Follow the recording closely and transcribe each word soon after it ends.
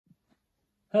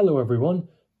Hello everyone,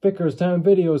 Vickerstown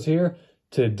Videos here.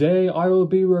 Today I will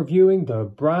be reviewing the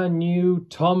brand new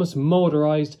Thomas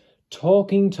motorised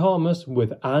Talking Thomas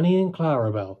with Annie and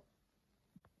Clarabel.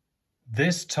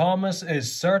 This Thomas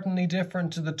is certainly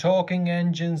different to the talking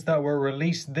engines that were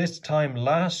released this time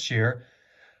last year,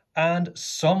 and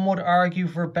some would argue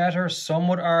for better, some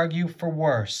would argue for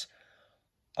worse.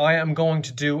 I am going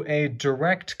to do a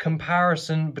direct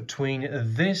comparison between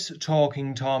this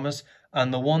Talking Thomas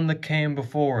and the one that came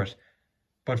before it.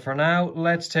 But for now,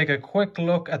 let's take a quick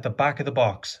look at the back of the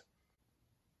box.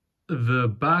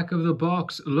 The back of the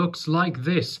box looks like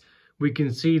this. We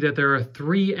can see that there are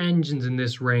 3 engines in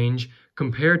this range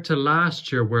compared to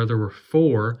last year where there were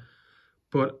 4.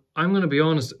 But I'm going to be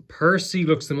honest, Percy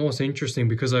looks the most interesting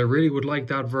because I really would like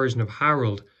that version of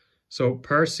Harold. So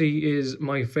Percy is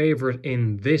my favourite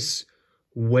in this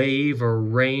wave or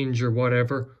range or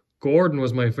whatever. Gordon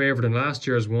was my favourite in last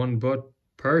year's one, but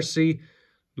Percy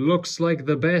looks like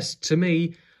the best to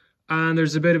me. And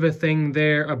there's a bit of a thing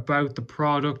there about the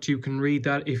product. You can read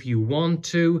that if you want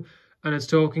to. And it's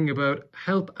talking about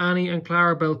help Annie and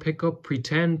Clarabel pick up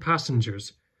pretend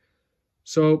passengers.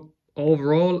 So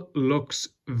overall, looks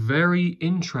very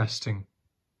interesting.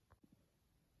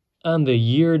 And the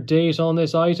year date on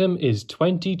this item is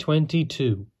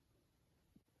 2022.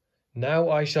 Now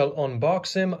I shall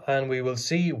unbox him and we will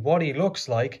see what he looks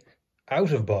like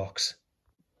out of box.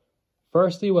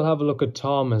 Firstly, we'll have a look at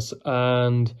Thomas,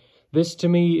 and this to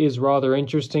me is rather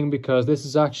interesting because this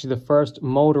is actually the first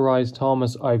motorised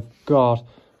Thomas I've got,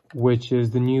 which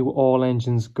is the new All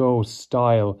Engines Go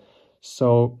style.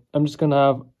 So I'm just going to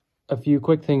have a few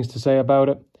quick things to say about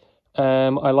it.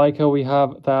 I like how we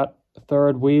have that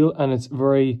third wheel and it's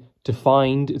very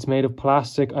defined. It's made of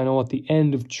plastic. I know at the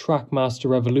end of Trackmaster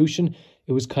Revolution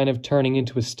it was kind of turning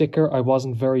into a sticker. I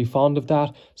wasn't very fond of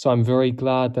that, so I'm very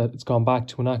glad that it's gone back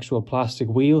to an actual plastic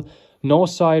wheel. No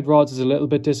side rods is a little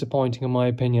bit disappointing in my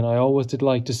opinion. I always did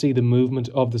like to see the movement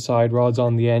of the side rods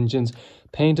on the engines.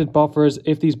 Painted buffers,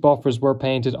 if these buffers were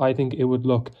painted, I think it would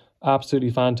look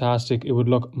absolutely fantastic. It would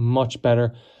look much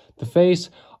better. The face,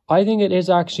 I think it is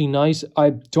actually nice. I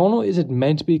don't know, is it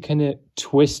meant to be kind of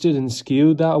twisted and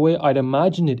skewed that way? I'd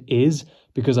imagine it is,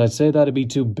 because I'd say that'd be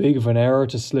too big of an error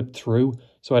to slip through.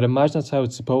 So I'd imagine that's how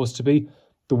it's supposed to be.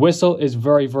 The whistle is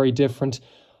very, very different.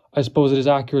 I suppose it is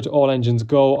accurate to All Engines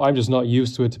Go. I'm just not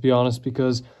used to it, to be honest,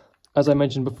 because as I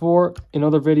mentioned before in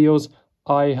other videos,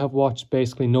 I have watched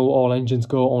basically no All Engines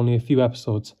Go, only a few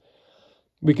episodes.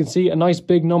 We can see a nice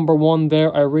big number 1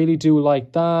 there. I really do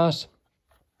like that.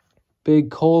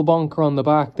 Big coal bunker on the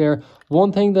back there.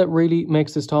 One thing that really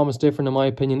makes this Thomas different in my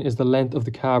opinion is the length of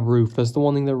the cab roof. That's the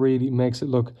one thing that really makes it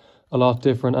look a lot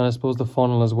different, and I suppose the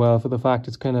funnel as well, for the fact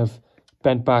it's kind of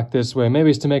bent back this way.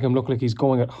 Maybe it's to make him look like he's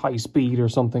going at high speed or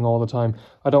something all the time.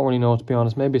 I don't really know, to be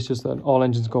honest. Maybe it's just an All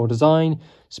Engines Go design.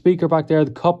 Speaker back there, the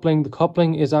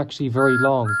coupling is actually very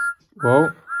long.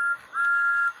 Whoa.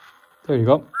 There you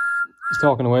go. He's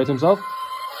talking away to himself.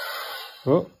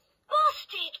 Whoa.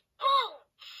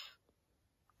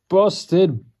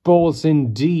 Busted bolts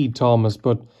indeed, Thomas.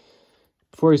 But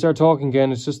before you start talking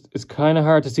again, it's kind of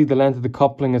hard to see the length of the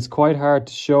coupling. It's quite hard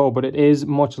to show, but it is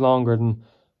much longer than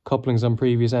couplings on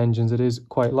previous engines. It is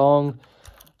quite long.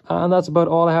 And that's about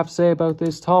all I have to say about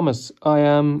this Thomas. I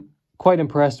am quite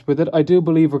impressed with it. I do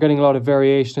believe we're getting a lot of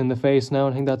variation in the face now.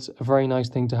 I think that's a very nice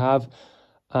thing to have.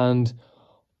 And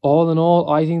all in all,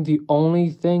 I think the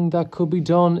only thing that could be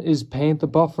done is paint the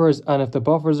buffers. And if the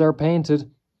buffers are painted,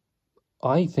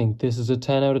 I think this is a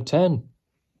 10 out of 10.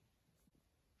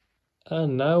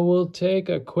 And now we'll take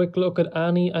a quick look at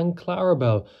Annie and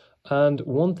Clarabel. And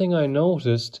one thing I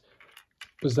noticed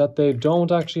was that they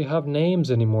don't actually have names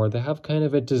anymore. They have kind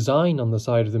of a design on the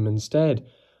side of them instead.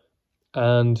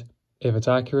 And if it's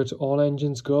accurate to All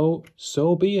Engines Go,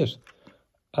 so be it.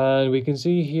 And we can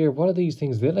see here, what are these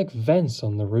things? They're like vents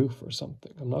on the roof or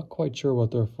something. I'm not quite sure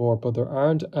what they're for, but there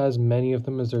aren't as many of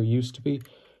them as there used to be.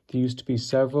 There used to be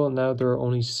several, now there are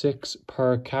only 6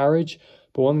 per carriage.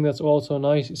 But one thing that's also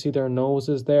nice, you see their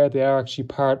noses there, they are actually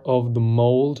part of the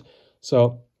mould.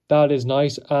 So that is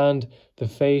nice, and the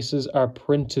faces are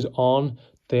printed on,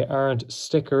 they aren't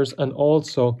stickers. And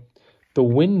also the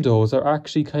windows are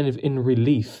actually kind of in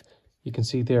relief. You can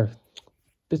see there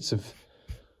bits of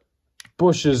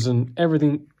bushes and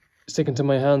everything sticking to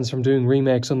my hands from doing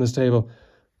remakes on this table.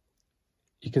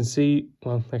 You can see,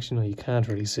 well, actually no, you can't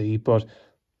really see, but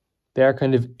they are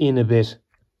kind of in a bit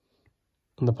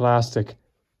on the plastic.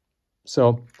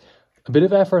 So a bit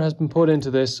of effort has been put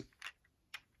into this.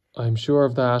 I'm sure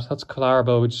of that. That's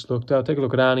Clarabel we just looked at. Take a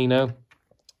look at Annie now.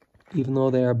 even though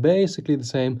they are basically the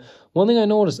same. One thing I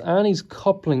noticed, Annie's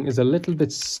coupling is a little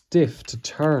bit stiff to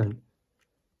turn.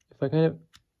 If I kind of...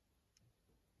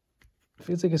 It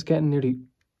feels like it's getting nearly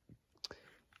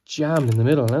jammed in the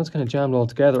middle. Now it's kind of jammed all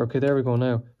together. Okay, there we go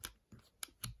now.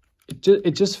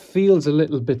 It just feels a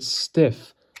little bit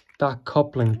stiff, that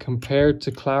coupling, compared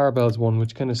to Clarabelle's one,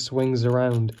 which kind of swings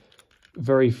around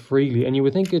very freely. And you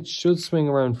would think it should swing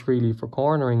around freely for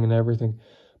cornering and everything.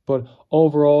 But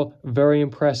overall, very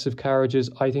impressive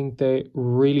carriages. I think they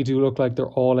really do look like they're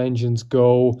all engines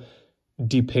go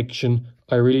depiction.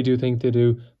 I really do think they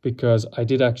do, because I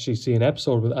did actually see an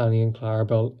episode with Annie and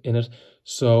Clarabelle in it.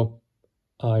 So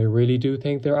I really do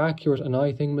think they're accurate, and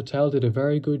I think Mattel did a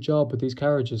very good job with these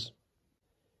carriages.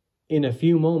 In a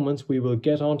few moments, we will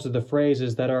get onto the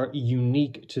phrases that are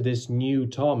unique to this new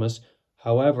Thomas.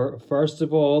 However, first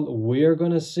of all, we're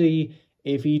going to see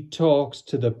if he talks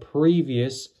to the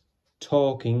previous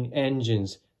talking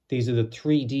engines. These are the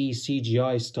 3D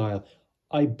CGI style.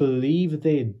 I believe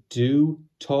they do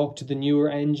talk to the newer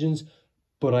engines,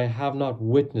 but I have not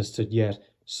witnessed it yet.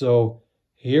 So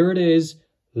here it is.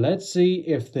 Let's see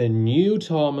if the new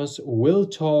Thomas will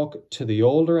talk to the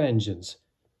older engines.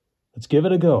 Let's give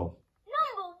it a go.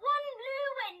 Number 1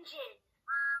 blue engine.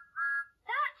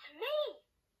 That's me.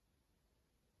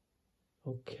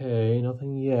 Okay,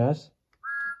 nothing yet.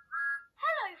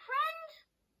 Hello,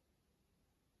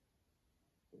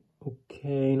 friend.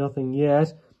 Okay, nothing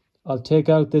yet. I'll take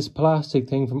out this plastic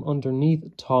thing from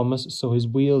underneath Thomas so his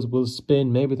wheels will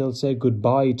spin. Maybe they'll say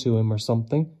goodbye to him or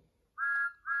something.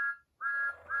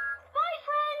 Bye,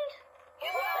 friend.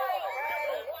 Number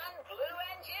 1 blue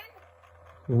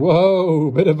engine. Whoa,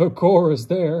 bit of a chorus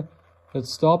there.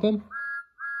 Let's stop him.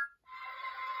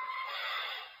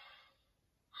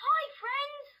 Hi,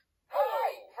 friend.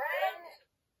 Hi, friend.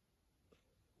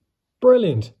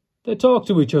 Brilliant. They talk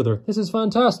to each other. This is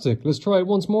fantastic. Let's try it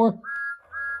once more.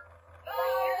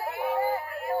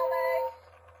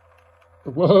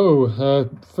 Whoa,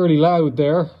 fairly loud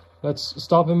there. Let's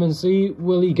stop him and see,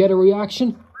 will he get a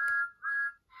reaction? That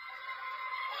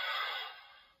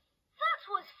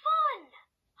was fun.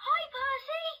 Hi,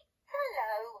 Percy.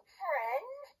 Hello, friend.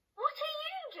 What are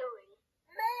you doing?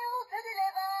 Mail to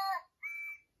deliver.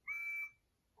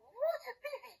 What a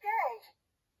busy day.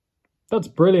 That's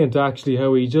brilliant, actually,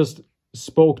 how he just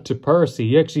spoke to Percy.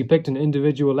 He actually picked an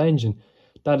individual engine.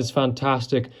 That is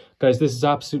fantastic. Guys, this is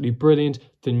absolutely brilliant.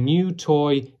 The new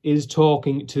toy is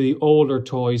talking to the older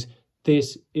toys.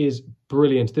 This is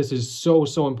brilliant. This is so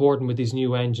important with these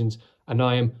new engines. And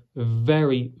I am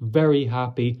very, very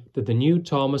happy that the new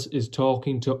Thomas is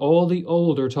talking to all the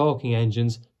older talking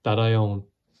engines that I own.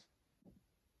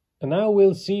 And now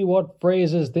we'll see what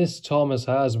phrases this Thomas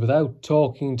has without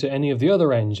talking to any of the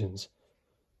other engines.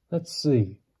 Let's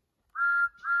see.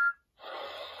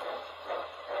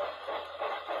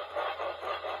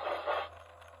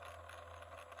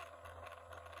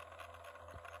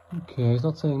 Okay, he's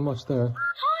not saying much there. Time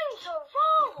to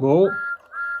roll.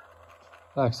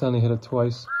 Whoa! Accidentally hit it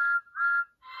twice.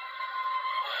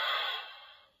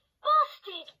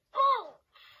 Busted bolts.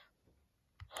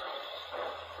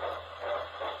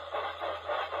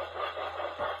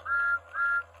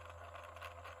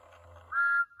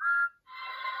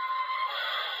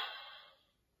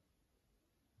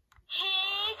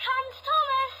 Here comes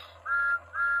Thomas.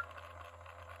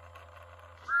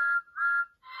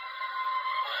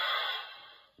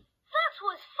 That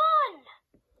was fun.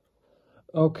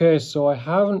 Okay, so I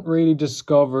haven't really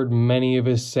discovered many of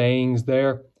his sayings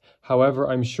there. However,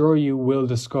 I'm sure you will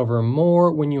discover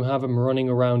more when you have him running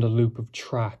around a loop of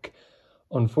track.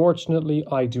 Unfortunately,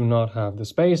 I do not have the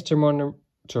space to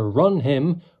run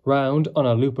him round on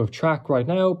a loop of track right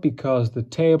now because the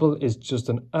table is just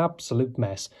an absolute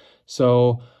mess.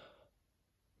 So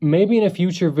maybe in a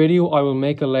future video I will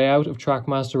make a layout of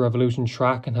Trackmaster Revolution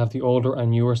track and have the older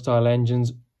and newer style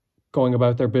engines going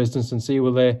about their business and see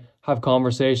will they have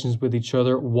conversations with each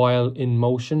other while in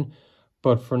motion.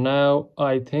 But for now,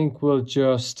 I think we'll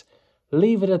just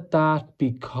leave it at that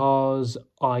because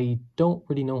I don't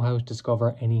really know how to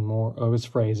discover any more of his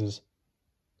phrases.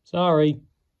 Sorry.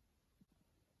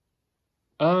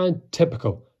 And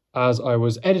typical. As I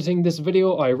was editing this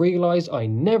video, I realised I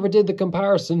never did the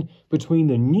comparison between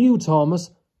the new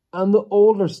Thomas and the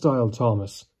older style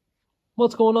Thomas.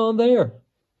 What's going on there?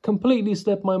 Completely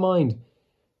slipped my mind.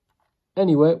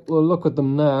 Anyway, we'll look at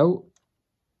them now.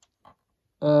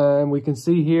 And we can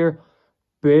see here,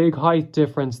 big height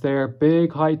difference there,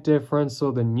 big height difference.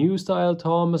 So the new style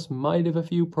Thomas might have a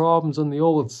few problems on the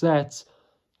old sets.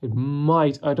 It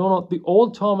might, I don't know, the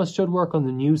old Thomas should work on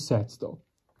the new sets though.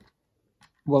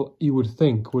 Well, you would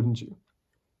think, wouldn't you?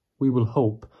 We will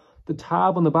hope. The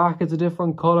tab on the back is a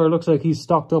different colour. It looks like he's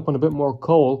stocked up on a bit more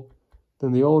coal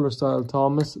than the older style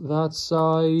Thomas. That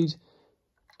side,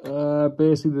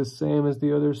 basically the same as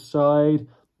the other side.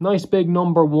 Nice big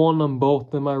number 1 on both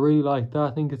of them. I really like that.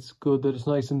 I think it's good that it's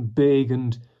nice and big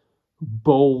and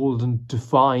bold and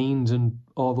defined and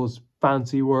all those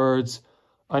fancy words.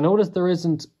 I noticed there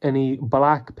isn't any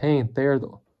black paint there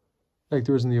though, like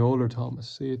there is in the older Thomas.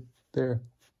 See it there?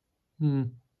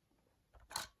 And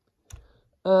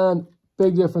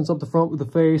big difference up the front with the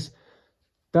face.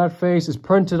 That face is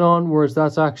printed on, whereas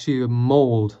that's actually a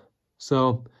mold.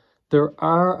 So there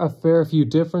are a fair few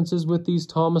differences with these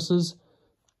Thomases,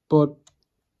 but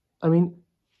I mean,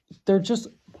 they're just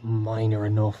minor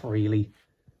enough, really.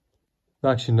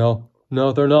 Actually,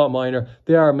 no, they're not minor.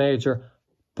 They are major.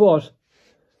 But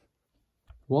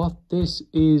what this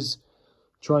is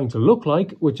trying to look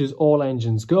like, which is all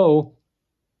engines go,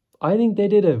 I think they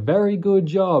did a very good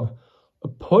job.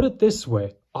 Put it this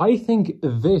way, I think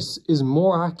this is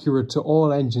more accurate to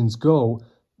all engines go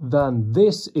than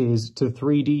this is to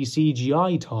 3D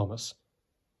CGI Thomas.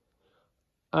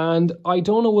 And I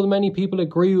don't know whether many people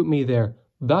agree with me there.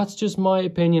 That's just my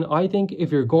opinion. I think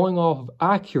if you're going off of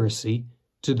accuracy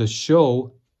to the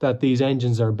show that these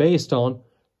engines are based on,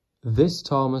 this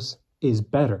Thomas is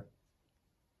better.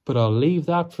 But I'll leave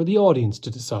that for the audience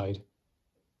to decide.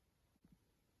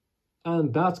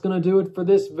 And that's going to do it for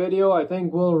this video. I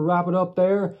think we'll wrap it up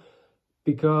there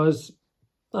because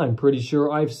I'm pretty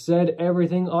sure I've said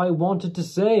everything I wanted to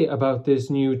say about this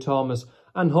new Thomas.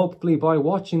 And hopefully by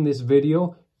watching this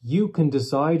video, you can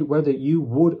decide whether you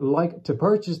would like to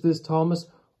purchase this Thomas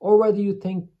or whether you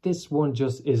think this one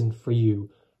just isn't for you.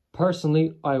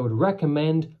 Personally, I would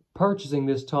recommend purchasing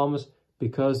this Thomas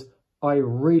because I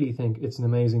really think it's an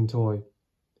amazing toy.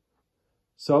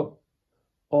 So,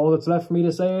 all that's left for me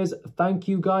to say is thank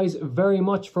you guys very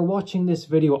much for watching this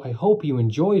video. I hope you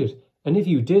enjoyed it. And if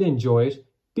you did enjoy it,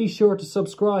 be sure to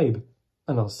subscribe.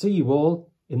 And I'll see you all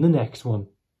in the next one.